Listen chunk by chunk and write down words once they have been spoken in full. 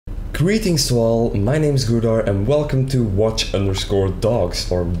Greetings to all, my name is Grudar and welcome to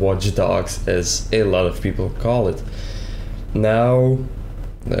Watch_Dogs, or Watch Dogs as a lot of people call it. Now,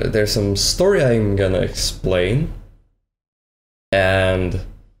 there's some story I'm gonna explain, and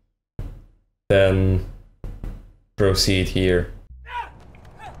then proceed here.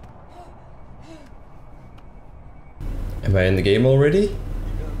 Am I in the game already?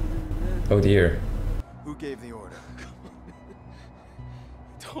 Oh dear. Who gave the order?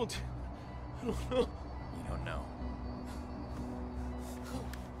 I don't know. You don't know.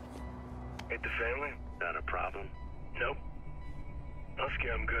 Ain't the family? Not a problem. Nope.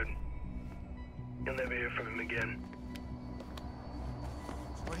 Husky, I'm good. You'll never hear from him again.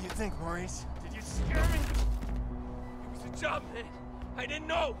 What do you think, Maurice? Did you scare me? It was a job, man. I didn't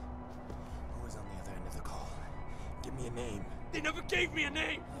know. Who was on the other end of the call? Give me a name. They never gave me a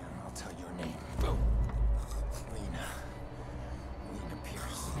name. Yeah, I'll tell you her name. Oh. Lena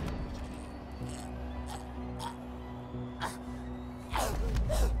Pierce.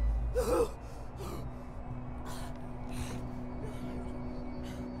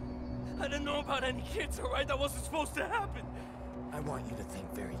 I didn't know about any kids, alright? That wasn't supposed to happen. I want you to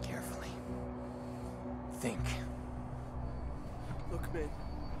think very carefully. Think. Look, man.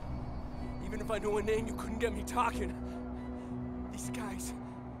 Even if I knew a name, you couldn't get me talking. These guys.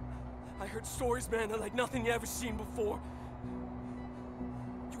 I heard stories, man, that like nothing you ever seen before.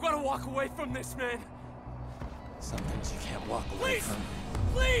 You gotta walk away from this, man. Some things you can't walk away Please! from.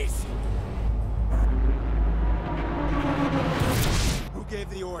 Please! Who gave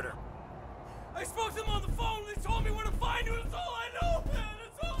the order? I spoke to them on the phone. They told me where to find you. That's all I know, man.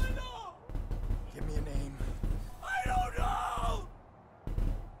 That's all I know. Give me a name. I don't know.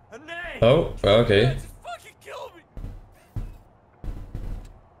 A name. Oh, okay. Man, just fucking kill me.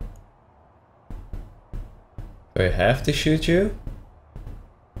 Do I have to shoot you?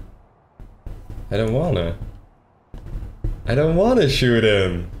 I don't wanna. I don't wanna shoot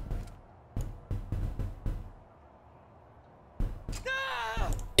him.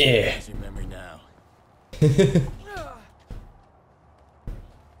 Ah! Yeah. Use your memory now. Ah!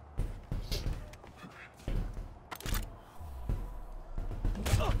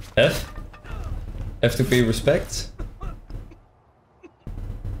 F? F to pay respect?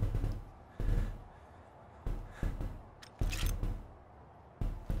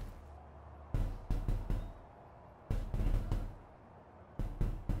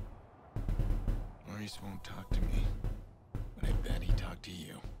 Maurice won't talk to me, but I bet he talked to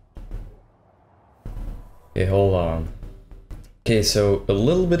you. Okay, hold on. Okay, so a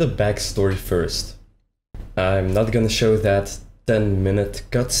little bit of backstory first. I'm not gonna show that 10-minute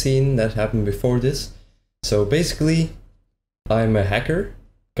cutscene that happened before this. So basically, I'm a hacker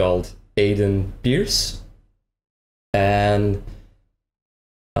called Aiden Pierce, and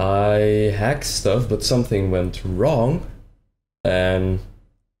I hacked stuff, but something went wrong, and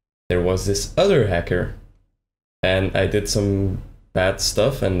there was this other hacker, and I did some bad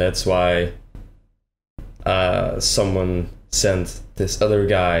stuff, and that's why someone sent this other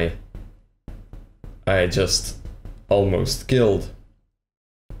guy I just almost killed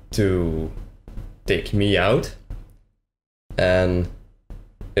to take me out. And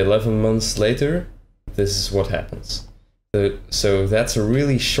 11 months later, this is what happens. So that's a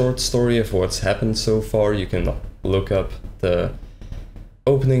really short story of what's happened so far. You can look up the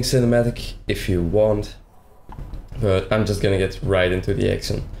opening cinematic if you want, but I'm just gonna get right into the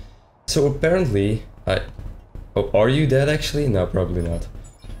action. So apparently, oh, are you dead actually? No, probably not.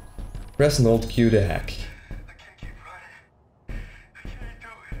 Press and hold Q to hack. I can't keep running. I can't do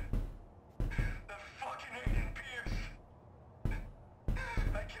it. That fucking Aiden Pierce.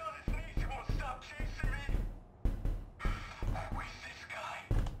 I killed his niece. He won't stop chasing me. I wish this guy.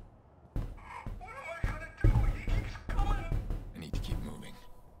 What am I gonna do? He keeps coming. I need to keep moving.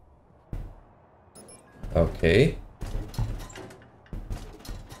 Okay.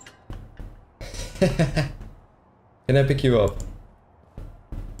 Can I pick you up?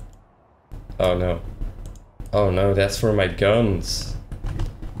 Oh no. Oh no, that's for my guns.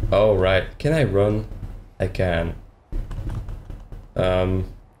 Oh right. Can I run? I can. I'm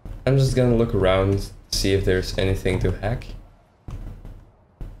just gonna look around, see if there's anything to hack.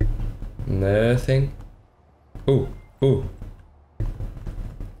 Nothing. Ooh, ooh.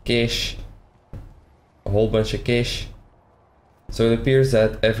 Cash. A whole bunch of cash. So it appears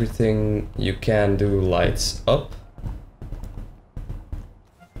that everything you can do lights up.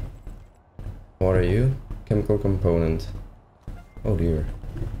 What are you? Chemical component. Oh dear.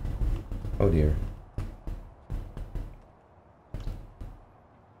 Oh dear.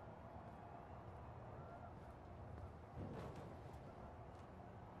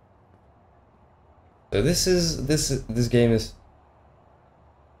 So this game is.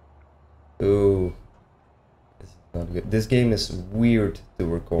 Oh, this is not good. This game is weird to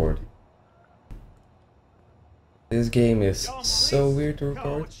record. This game is so weird to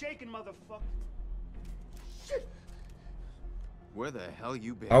record. Where the hell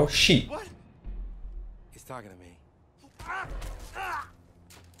you been? Oh shit! What? He's talking to me.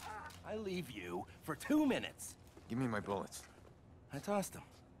 I leave you for 2 minutes. Give me my bullets. I tossed him.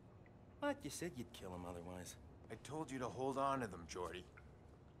 What? You said you'd kill him otherwise. I told you to hold on to them, Jordy.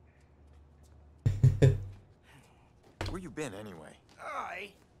 Where you been anyway?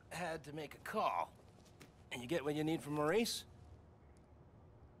 I had to make a call. And you get what you need from Maurice?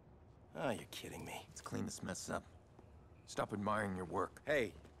 Oh, you're kidding me. Let's clean this mess up. Stop admiring your work.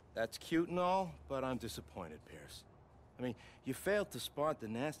 Hey, that's cute and all, but I'm disappointed, Pierce. I mean, you failed to spot the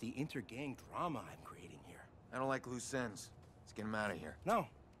nasty inter-gang drama I'm creating here. I don't like loose ends. Let's get him out of here. No,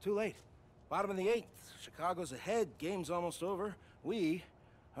 too late. Bottom of the 8th. Chicago's ahead. Game's almost over. We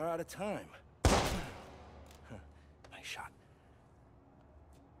are out of time. Nice shot.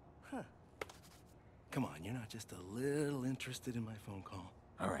 Huh. Come on, you're not just a little interested in my phone call.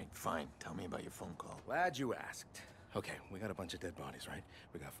 All right, fine. Tell me about your phone call. Glad you asked. Okay, we got a bunch of dead bodies, right?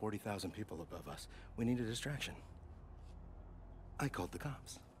 We got 40,000 people above us. We need a distraction. I called the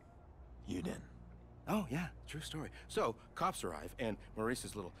cops. You did. Oh, yeah, true story. So, cops arrive, and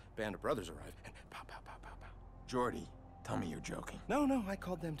Maurice's little band of brothers arrive, and pow, pow, pow, pow, pow. Jordy, tell me you're joking. No, I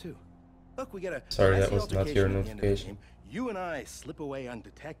called them too. Look, we get a Sorry, that messy was not your altercation at the end of the notification. game. You and I slip away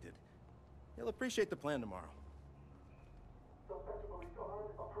undetected. You'll appreciate the plan tomorrow.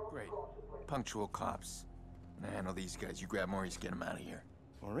 Great. Punctual cops. Now handle these guys. You grab Maurice, get him out of here.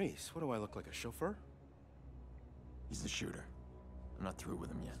 Maurice, what do I look like, a chauffeur? He's the shooter. I'm not through with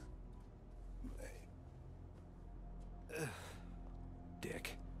him yet.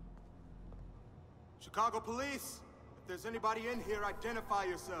 Dick. Chicago police, if there's anybody in here, identify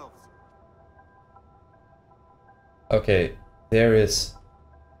yourselves. Okay, there is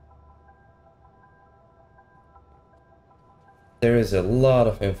a lot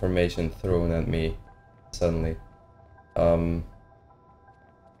of information thrown at me suddenly. Hi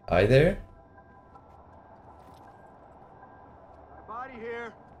there? Body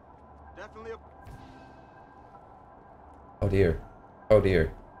here. Definitely a... Oh dear. Oh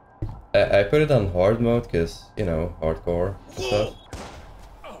dear. I put it on hard mode because, you know, hardcore and stuff.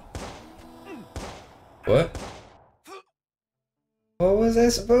 What? What was I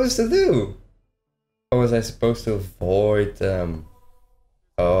supposed to do? Or was I supposed to avoid them?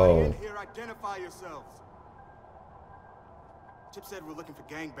 Oh. In here, identify yourselves. Chip said we're looking for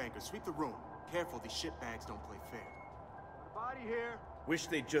gangbangers. Sweep the room. Careful, these shitbags don't play fair. Body here. Wish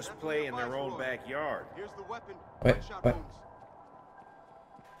they'd just play in their own backyard. Here's the weapon. Wait, Gunshot what? wounds.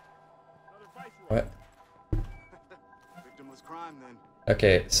 What? Victimless crime then.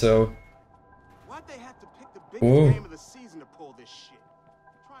 Okay, so Why'd they have to pick the biggest Ooh. game of the season to pull this shit?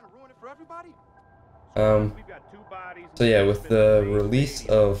 Trying to ruin it for everybody? We've got 2 bodies. so yeah, with the release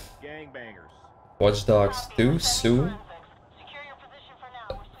of Gangbangers. Watch Dogs 2 soon,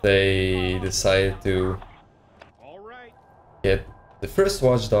 they decided to All right. get the first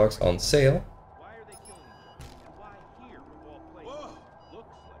Watch Dogs on sale, Why are they killing each other? And why here of all places? Whoa.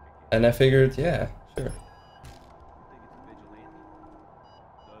 Looks like a gang. and I figured, yeah, sure. I think it's a vigilante.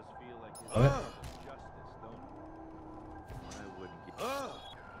 Does feel like his What? justice, don't it? I wouldn't get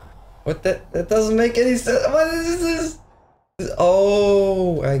What? That doesn't make any sense. What is this?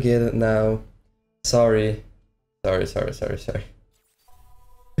 Oh, I get it now. Sorry. Sorry.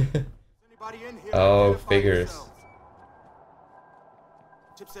 Anybody in here? Oh, Identify figures. yourselves.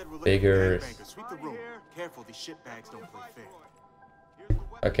 Chip said we're looking Figures. for gangbangers. Sweep the room. Careful, these shitbags don't play fair. Here's the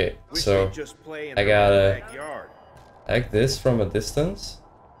weapon. Okay, Wish so they'd just play in I their own gotta backyard. act this from a distance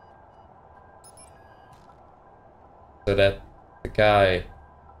so that the guy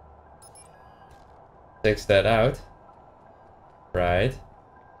takes that out, right?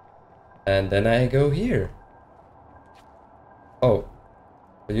 And then I go here. Oh,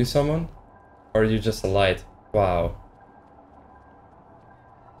 are you someone? Or are you just a light? Wow.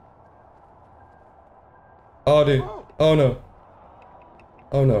 Oh dude. Oh no.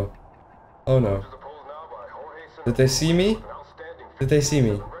 Oh no. Oh no. Did they see me? Did they see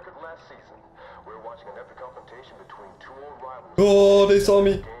me? Oh, they saw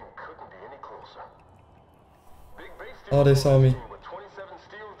me. Oh, they saw me.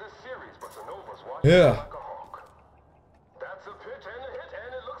 Yeah.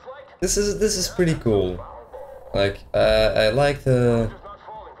 This is pretty cool. Like, I like the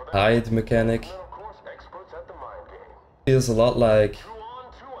hide mechanic. Feels a lot like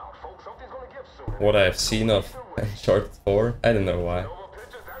what I've seen of Uncharted 4. I don't know why.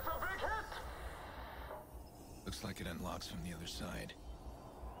 Looks like it unlocks from the other side.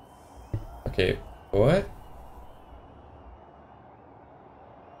 Okay, what?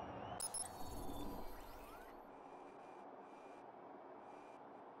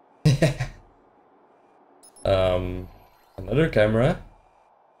 Another camera.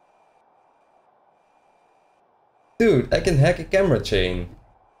 Dude, I can hack a camera chain.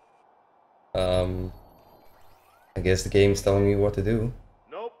 I guess the game's telling me what to do.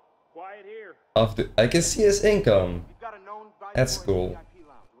 Nope. Quiet here. I can see his income. We've got a known That's viceroy in the cool. VIP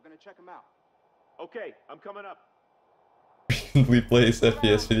lounge. We're gonna check him out. Okay, I'm coming up. Recently plays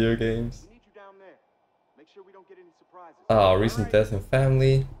FPS video games. We need you down there. Make sure we don't get any surprises. Ah, recent death in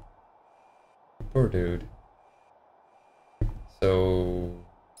family. Poor dude. So,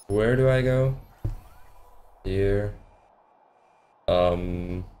 where do I go? Here.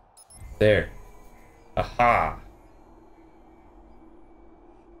 There. Aha!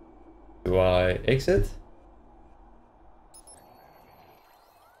 Do I exit?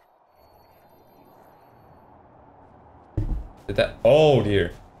 Did that? Oh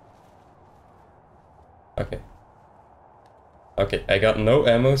dear. Okay. Okay, I got no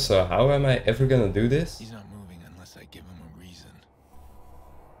ammo, so how am I ever gonna do this? He's not moving unless I give him a reason.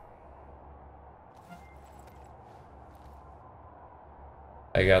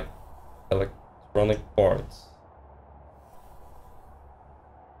 I got electronic parts.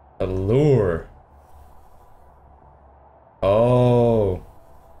 A lure. Oh.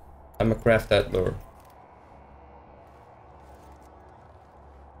 I'm a craft that lure.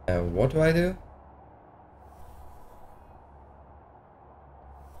 And what do I do?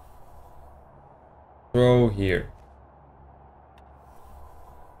 Throw here.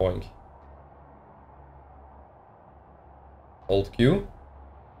 Boink. Hold Q.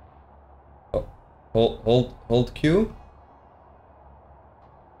 Oh, hold Q.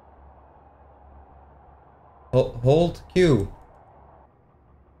 Hold Q.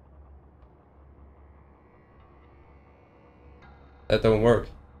 That don't work.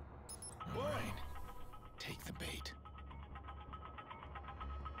 Alright. Take the bait.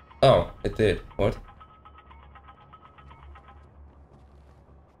 Oh, it did. What?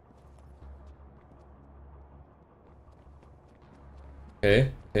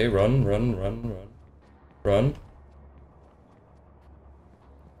 Okay, okay, run. Run.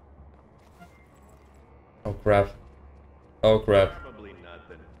 Oh crap. Oh crap. Probably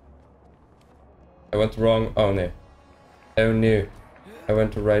nothing. I went wrong. Oh no. Oh no. I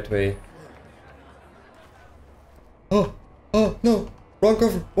went the right way. Oh! Oh no! Wrong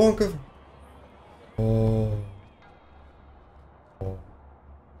cover! Wrong cover! Oh. Oh.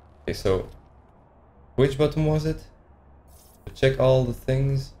 Okay, so which button was it? To check all the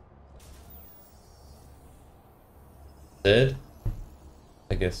things. Dead?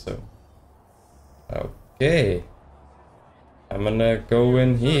 I guess so. Okay. I'm gonna go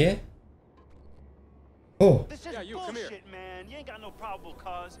in here. Oh! This is Yeah, you, come here. bullshit, man. You ain't got no probable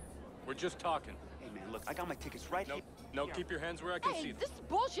cause. We're just talking. Hey, man, look, I got my tickets right No, here. no, keep your hands where I can see Hey, them. this is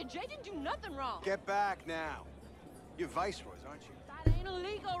bullshit. Jay didn't do nothing wrong. Get back now. You're viceroys, aren't you? That ain't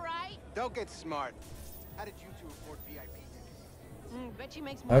illegal, right? Don't get smart. How did you two afford VIP tickets? Bet you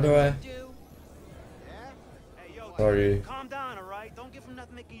makes How more do than I- we do. Yeah? Hey, yo, Sorry. calm down, all right? Don't give him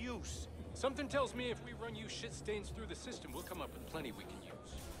nothing making use. Something tells me if we run you shit stains through the system, we'll come up with plenty we can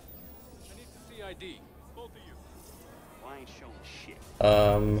use. I need to see ID. Both of you. Well, I ain't showing shit.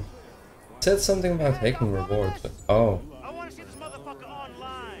 It said something about taking rewards. But, oh. I want to see this motherfucker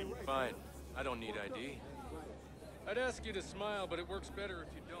online. Fine. I don't need ID. I'd ask you to smile, but it works better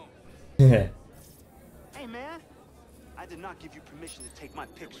if you don't. Yeah. Hey, man. I did not give you permission to take my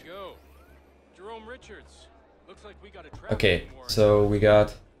Here picture. we go. Jerome Richards. Looks like we got a trap. Okay, so we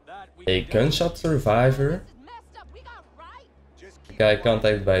got That we a can gunshot survivor, This is messed up. We got right. Just a keep guy quiet.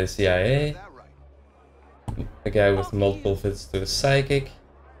 contacted by the Is CIA, that right? a guy with multiple visits to the psychic,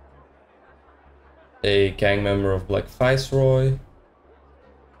 a gang member of Black Viceroy,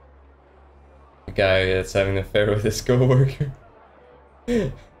 a guy that's having an affair with his coworker,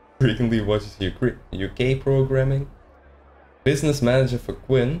 frequently watches UK programming, business manager for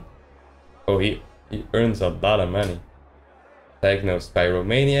Quinn. Oh, he earns a lot of money. Diagnosed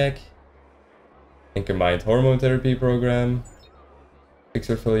pyromaniac, in combined hormone therapy program,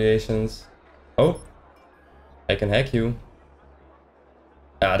 fixer affiliations. Oh, I can hack you.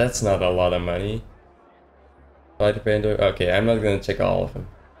 Ah, that's not a lot of money. Fighter painter. Okay, I'm not gonna check all of them.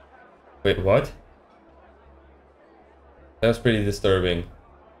 Wait, what? That was pretty disturbing.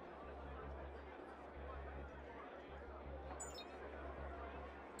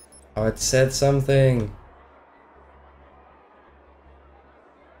 Oh, it said something.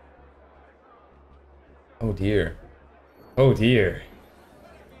 Oh dear. Oh dear.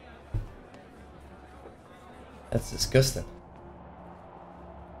 That's disgusting.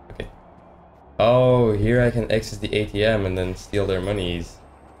 Okay. Oh, here I can access the ATM and then steal their monies.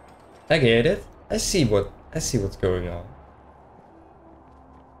 I get it. I see what's going on.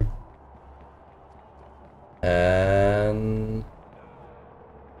 And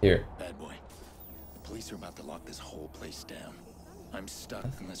here. Bad boy. The police are about to lock this whole place down. I'm stuck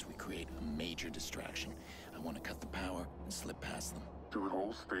unless we create a major distraction. I want to cut the power and slip past them. To the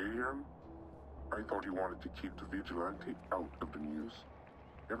whole stadium? I thought you wanted to keep the vigilante out of the news.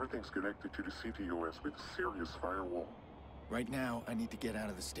 Everything's connected to the CTOS with a serious firewall. Right now, I need to get out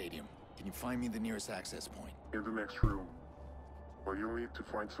of the stadium. Can you find me the nearest access point? In the next room. Well, you'll need to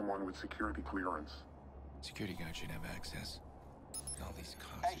find someone with security clearance. Security guard should have access. All these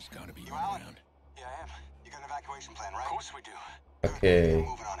cops, Hey, there's gotta be you one Alan? around. Yeah, I am. You got an evacuation plan, right? Of course we do. Okay. We're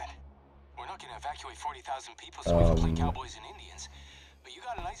moving on it. We're not gonna evacuate 40,000 people so we can play cowboys and Indians. But you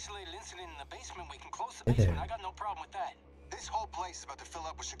got an isolated incident in the basement, we can close the basement. I got no problem with that. This whole place is about to fill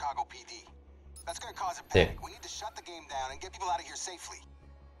up with Chicago PD. That's gonna cause a Yeah. panic. We need to shut the game down and get people out of here safely.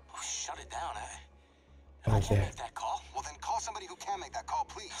 Oh, shut it down, I Okay. can't make that call. Well, then call somebody who can make that call,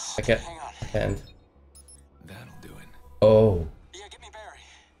 please. I can't. Hang on. Can't. That'll do it. Oh. Yeah, get me Barry.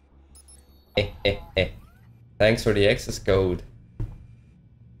 Thanks for the access code.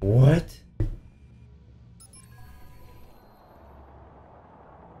 What?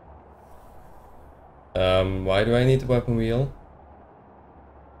 Why do I need the weapon wheel?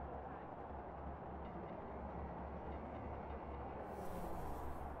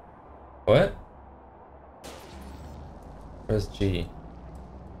 What? Press G.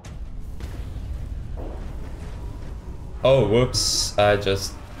 Oh, whoops. I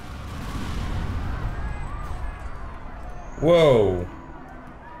just... Whoa.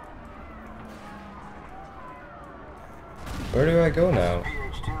 Where do I go now?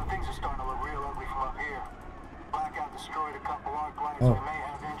 PH2, things are starting to look real ugly from up here. Blackout destroyed a couple arc lights Oh. we may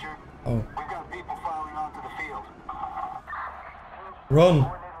have injured. Oh. We've got people filing onto the field.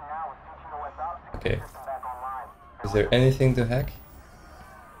 Run! Okay. Is there anything to hack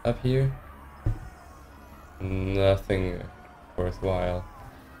up here? Nothing worthwhile.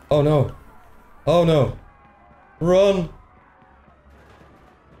 Oh no! Oh no! Run!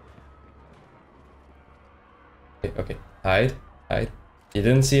 Okay, okay. Hide. Hide. You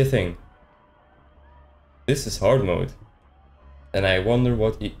didn't see a thing. This is hard mode. And I wonder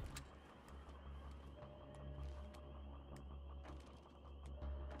what he...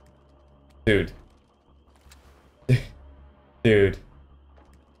 Dude. Dude.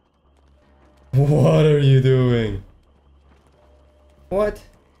 What are you doing? What?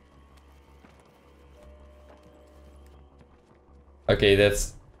 Okay,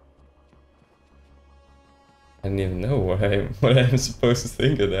 that's... I don't even know what I'm supposed to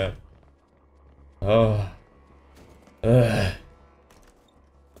think of that. Oh. Ugh.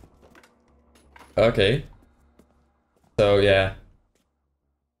 Okay. So yeah.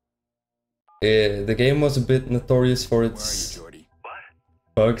 The game was a bit notorious for Where are its you, Jordy?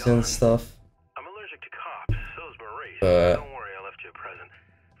 bugs and stuff. I'm allergic to cops. So's Maurice. But Don't worry, I left you a present.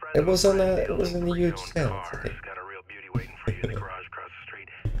 it was on a huge scale. It's okay. Got a real beauty waiting for you in the garage across the street.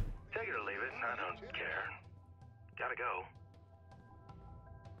 Take it or leave it. I don't care. Gotta go.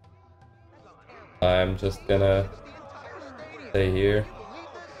 I'm just gonna stay here.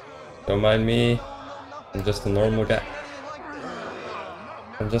 Don't mind me. I'm just a normal guy.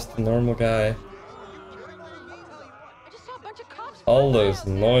 I'm just a normal guy. I just saw a bunch of cops. All those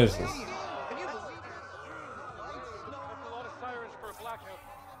noises.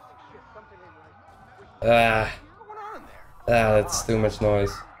 Ah. That's too much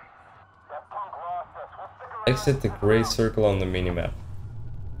noise. Exit the gray circle on the minimap.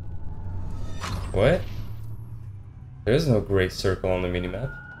 What? There is no gray circle on the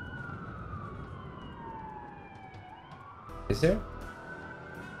minimap. Is there?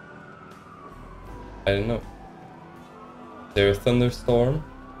 I don't know. Is there a thunderstorm?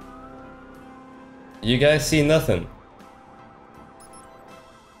 You guys see nothing.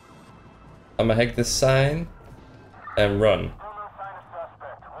 I'ma hack this sign and run.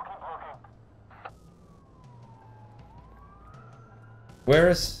 Where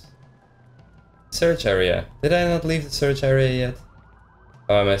is search area? Did I not leave the search area yet?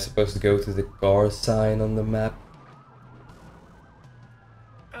 Oh, am I supposed to go to the car sign on the map?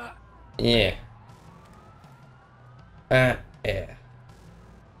 Yeah. Yeah.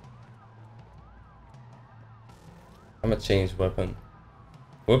 I'ma change weapon.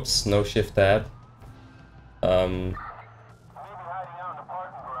 Whoops, no shift tab.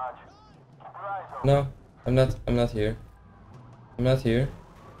 No, I'm not here. I'm not here.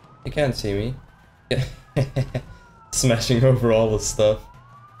 You can't see me. Smashing over all the stuff.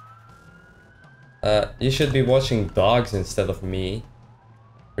 You should be watching dogs instead of me.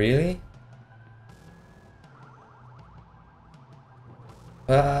 Really?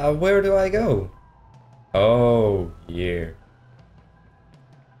 Where do I go? Oh, here.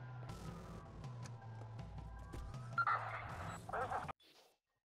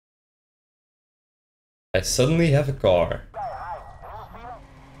 I suddenly have a car.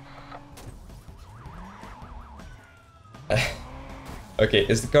 Okay,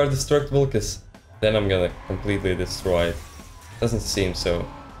 is the car destructible? Because then I'm gonna completely destroy it. Doesn't seem so.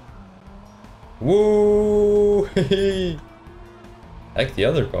 Woo! Like the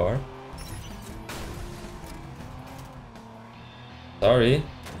other car. Sorry.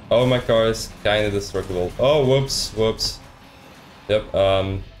 Oh, my car is kinda destructible. Oh, whoops, whoops. Yep,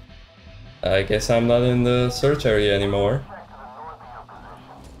 I guess I'm not in the search area anymore.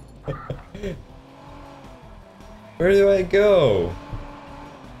 Where do I go?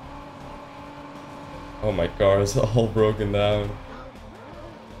 Oh, my car is all broken down.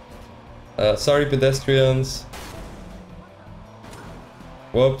 Sorry, pedestrians.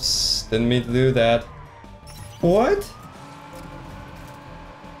 Whoops, didn't mean to do that. What?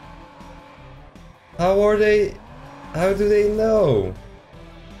 How are they? How do they know?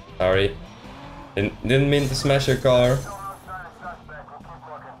 Sorry. Didn't mean to smash your car.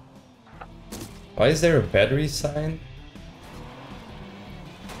 Why is there a battery sign?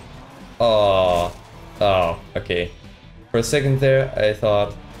 Oh. Oh, okay. For a second there, I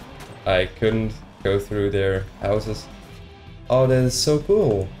thought I couldn't go through their houses. Oh, that is so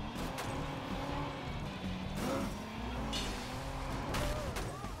cool.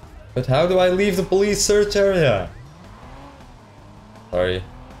 But how do I leave the police search area? Sorry.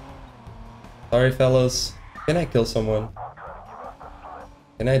 Sorry, fellas. Can I kill someone?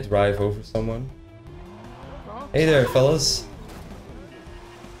 Can I drive over someone? Hey there, fellas.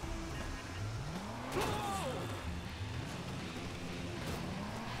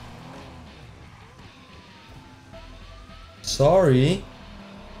 Sorry.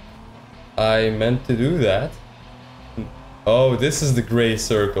 I meant to do that. Oh, this is the gray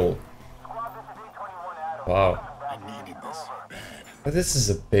circle. Wow. I needed this bad. But this is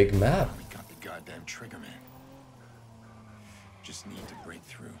a big map. We got the goddamn trigger, man. Just need to break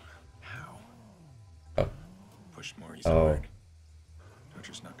through. How? Oh. Push Maury's Oh. hard.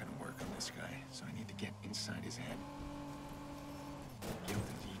 Torture's not gonna work on this guy, so I need to get inside his head. Guilt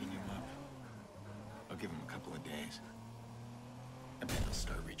is eating him up. I'll give him a couple of days. And then he'll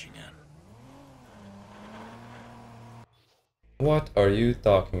start reaching out. What are you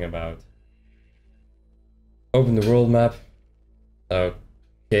talking about? Open the world map.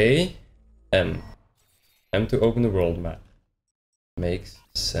 Okay. M. M to open the world map. Makes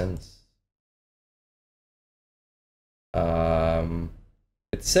sense.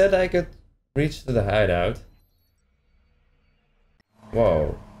 It said I could reach to the hideout.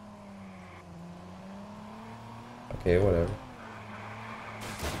 Whoa. Okay, whatever.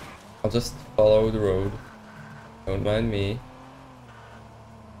 I'll just follow the road. Don't mind me.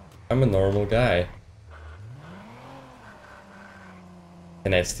 I'm a normal guy.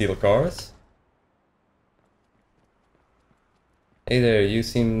 Can I steal cars? Hey there, you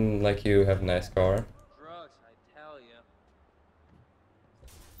seem like you have a nice car. Drugs, I tell you.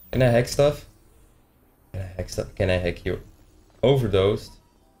 Can I hack stuff? Can I hack stuff? Can I hack you? Overdosed?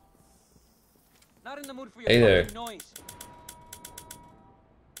 Not in the mood for your Hey there. fucking noise.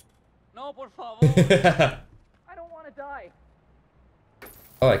 No, por favor. I don't want to die.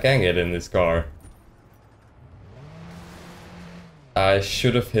 Oh, I can get in this car. I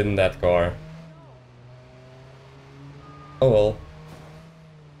should have hidden that car. Oh well.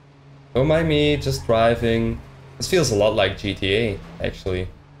 Don't mind me, just driving. This feels a lot like GTA, actually.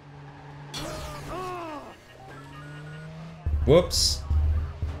 Whoops.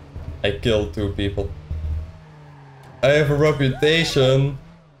 I killed 2 people. I have a reputation.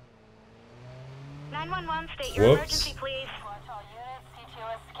 911, state your Whoops. emergency, please. Watch all units,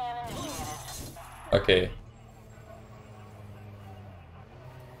 CTOS scan initiated. Okay.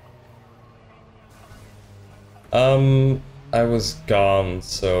 I was gone,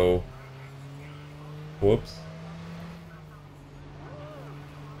 so... Whoops.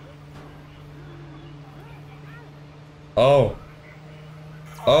 Oh.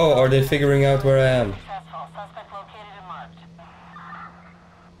 Oh, are they figuring out where I am? Suspect located and marked.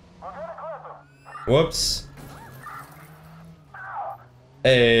 Whoops.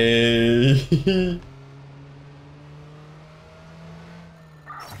 Hey.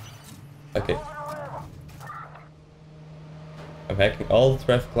 Okay. I'm hacking all the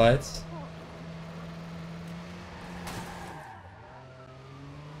traffic lights.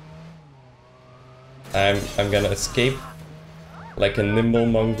 I'm gonna escape like a nimble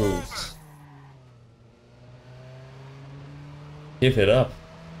mongoose. Give it up.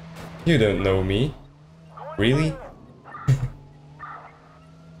 You don't know me. Really?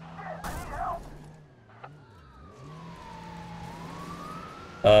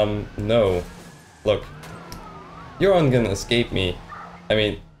 No. Look. You aren't gonna escape me. I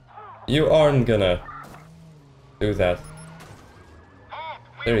mean, you aren't gonna do that.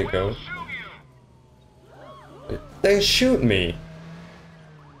 There you go. They shoot me.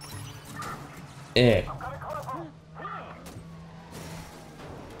 Eh.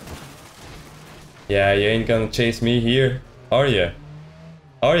 Yeah, you ain't gonna chase me here, are ya?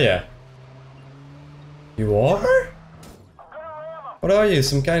 Are ya? You are? What are you,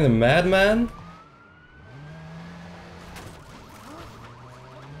 some kind of madman?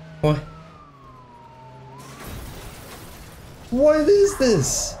 What? What is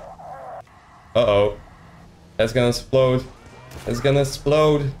this? Uh-oh. That's gonna explode. It's gonna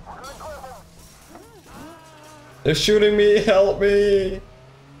explode. They're shooting me, help me!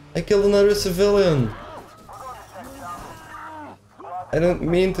 I killed another civilian. I don't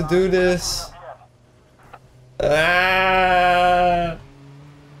mean to do this. Ah!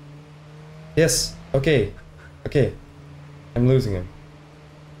 Yes, okay. Okay. I'm losing him.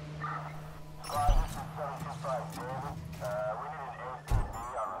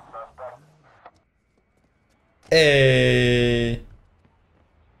 Hey!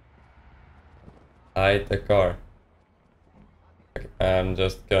 Hide the car. Okay, I'm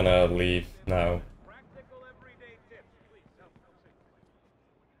just gonna leave now.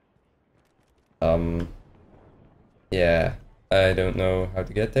 Yeah, I don't know how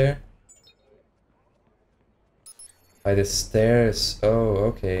to get there. By the stairs.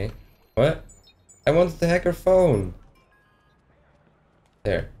 Oh, okay. What? I wanted to hack her phone.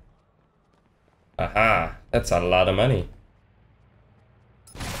 There. Aha, that's a lot of money.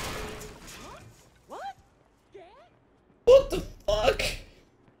 What the fuck?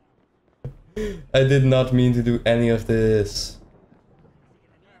 I did not mean to do any of this.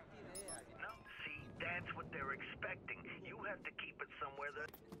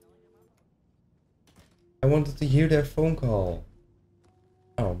 I wanted to hear their phone call.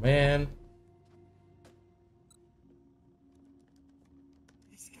 Oh man.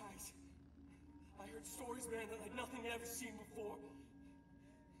 These guys. I heard stories, man, that like nothing you ever seen before.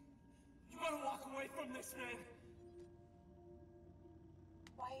 You gotta walk away from this, man.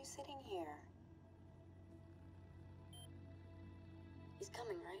 Why are you sitting here? He's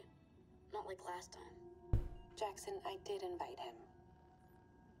coming, right? Not like last time. Jackson, I did invite him.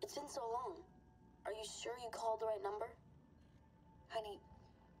 It's been so long. Are you sure you called the right number? Honey,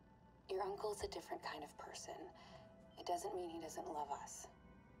 your uncle's a different kind of person. It doesn't mean he doesn't love us.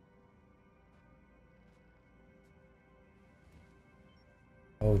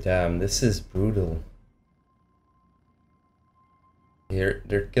 Oh damn, this is brutal.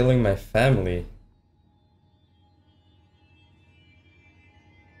 They're killing my family.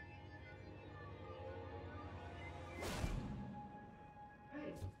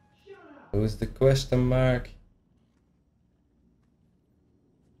 Who's the question mark?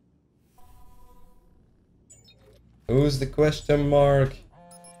 Who's the question mark?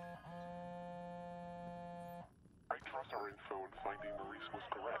 I trust our info in finding Maurice was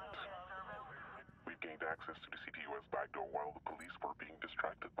correct. We gained access to the CTOS backdoor while the police were being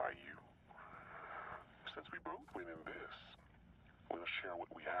distracted by you. Since we both win in this, we'll share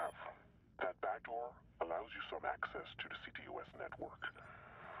what we have. That backdoor allows you some access to the CTOS network.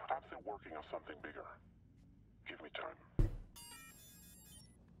 I'm still working on something bigger. Give me time.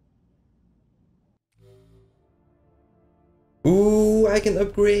 Ooh, I can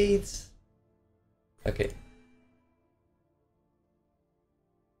upgrade. Okay.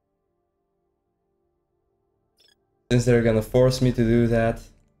 Since they're gonna force me to do that,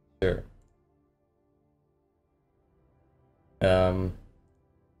 sure.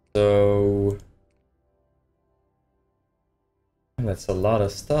 So that's a lot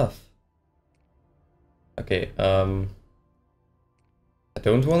of stuff. Okay, I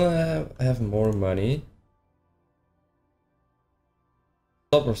don't wanna have more money.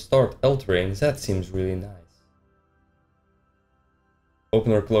 Stop or start L trains, that seems really nice.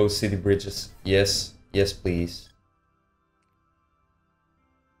 Open or close city bridges. Yes, yes please.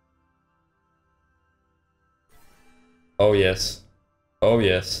 Oh yes. Oh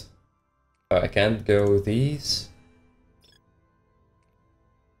yes. I can't go these.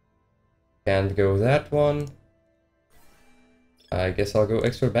 Can't go that one. I guess I'll go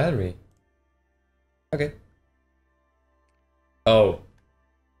extra battery. Okay. Oh.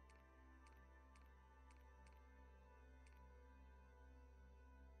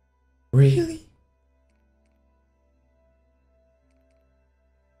 Really?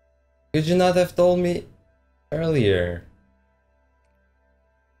 Could you not have told me earlier?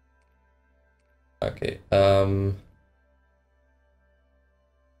 Okay, What?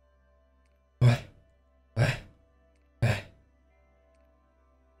 What?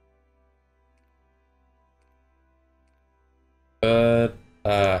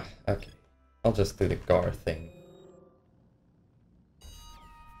 Okay. I'll just do the car thing.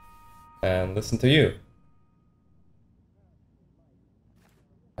 And listen to you.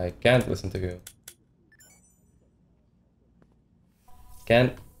 I can't listen to you.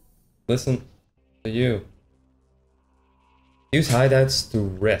 Can't listen to you. Use hideouts to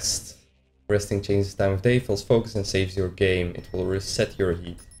rest. Resting changes time of day, fills focus, and saves your game. It will reset your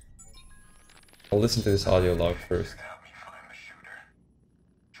heat. I'll listen to this audio log first.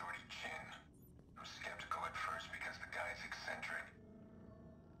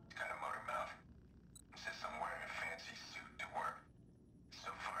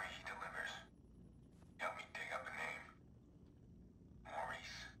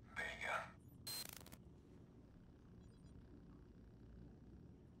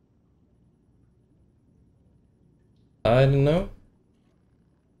 I don't know.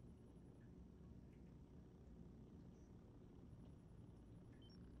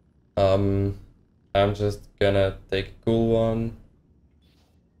 I'm just gonna take a cool one.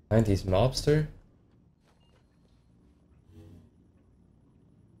 90s mobster?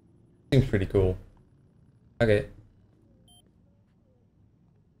 Seems pretty cool. Okay.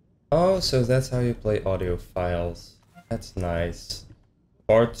 Oh, so that's how you play audio files. That's nice.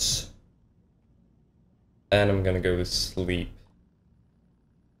 Parts. And I'm gonna go to sleep.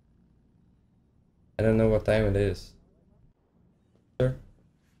 I don't know what time it is. Sure.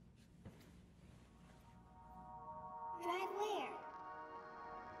 Drive where?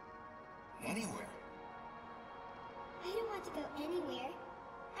 Anywhere. I don't want to go anywhere.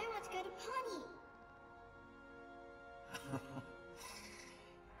 I want to go to Pawnee.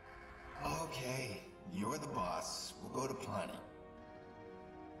 Okay, you're the boss. We'll go to Pawnee.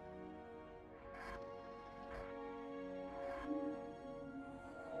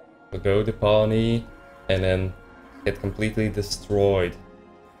 We'll go to Pawnee and then get completely destroyed.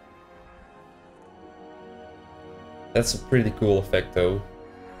 That's a pretty cool effect though,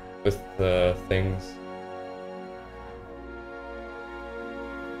 with the things.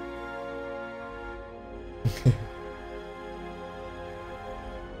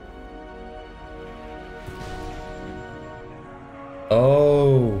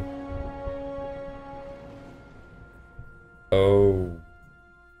 Oh. Oh.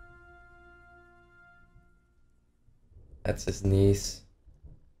 That's his niece.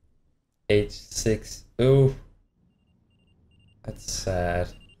 Age 6. Ooh. That's sad.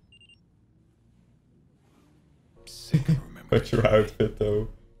 Sick of remembering. What's your outfit though?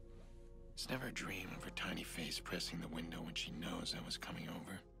 It's never a dream of her tiny face pressing the window when she knows I was coming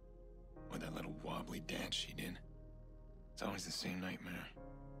over. Or that little wobbly dance she did. It's always the same nightmare.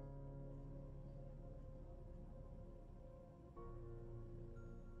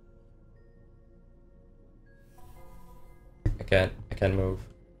 I can't move.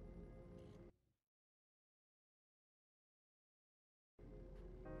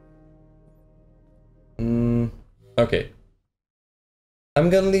 Okay. I'm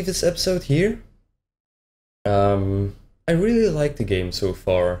gonna leave this episode here. I really like the game so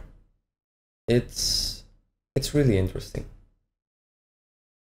far. It's really interesting.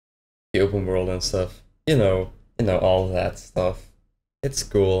 The open world and stuff. You know all that stuff. It's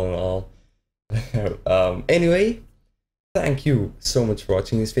cool and all. Anyway, thank you so much for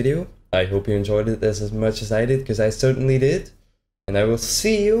watching this video. I hope you enjoyed it as much as I did, because I certainly did. And I will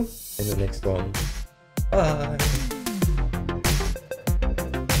see you in the next one. Bye!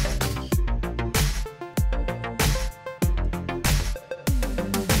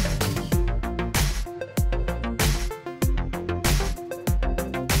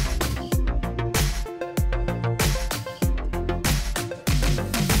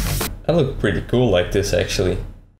 I look pretty cool like this actually.